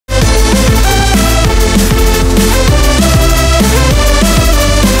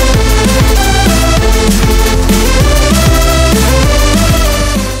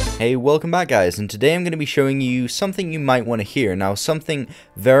welcome back guys, and today I'm going to be showing you something you might want to hear. Now, something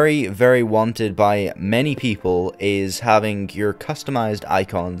very wanted by many people is having your customized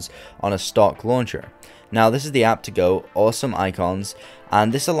icons on a stock launcher. Now, this is the app to go, awesome icons,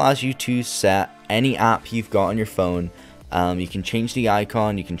 and this allows you to set any app you've got on your phone. You can change the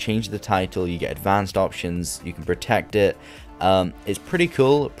icon, you can change the title, you get advanced options, you can protect it. It's pretty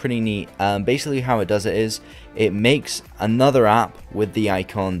cool, pretty neat. Basically how it does it is, it makes another app with the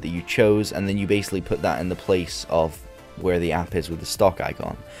icon that you chose, and then you basically put that in the place of where the app is with the stock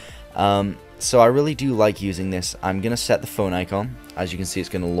icon. So I really do like using this. I'm going to set the phone icon. As you can see, it's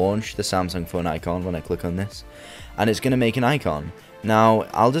going to launch the Samsung phone icon when I click on this, and it's going to make an icon. Now,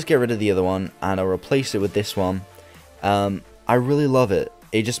 I'll just get rid of the other one, and I'll replace it with this one. I really love it.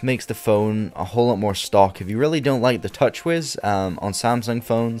 It just makes the phone a whole lot more stock. If you really don't like the TouchWiz on Samsung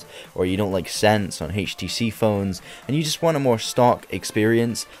phones, or you don't like Sense on HTC phones, and you just want a more stock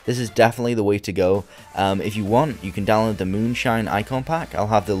experience, this is definitely the way to go. If you want, you can download the Moonshine icon pack. I'll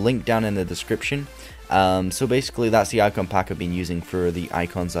have the link down in the description. So basically that's the icon pack I've been using for the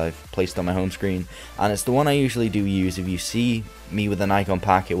icons I've placed on my home screen, and it's the one I usually do use. If you see me with an icon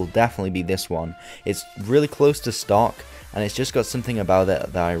pack, it will definitely be this one. It's really close to stock, and it's just got something about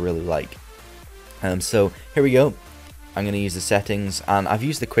it that I really like. So here we go. I'm going to use the settings, and I've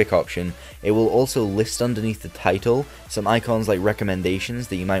used the quick option. It will also list underneath the title some icons like recommendations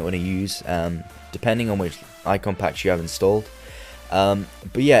that you might want to use depending on which icon packs you have installed. But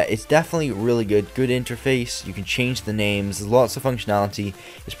yeah, it's definitely really good interface. You can change the names, there's lots of functionality.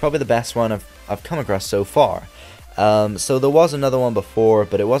 It's probably the best one I've come across so far. So there was another one before,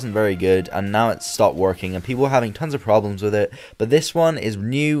 but it wasn't very good, and now it's stopped working and people are having tons of problems with it. But this one is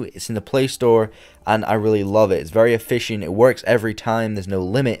new, it's in the Play Store, and I really love it. It's very efficient, it works every time, there's no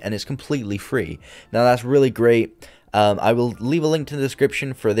limit, and it's completely free. Now that's really great. I will leave a link to the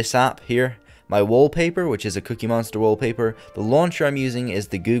description for this app here. My wallpaper, which is a Cookie Monster wallpaper. The launcher I'm using is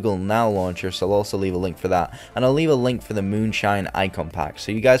the Google Now launcher, so I'll also leave a link for that. And I'll leave a link for the Moonshine icon pack.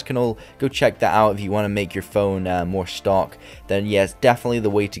 So you guys can all go check that out if you want to make your phone more stock. Then yes, definitely the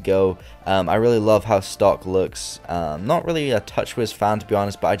way to go. I really love how stock looks. Not really a TouchWiz fan, to be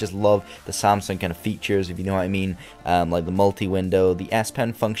honest, but I just love the Samsung kind of features, if you know what I mean. Like the multi-window, the S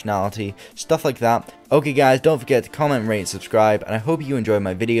Pen functionality, stuff like that. Okay guys, don't forget to comment, rate, and subscribe, and I hope you enjoyed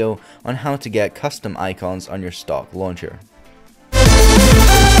my video on how to get custom icons on your stock launcher.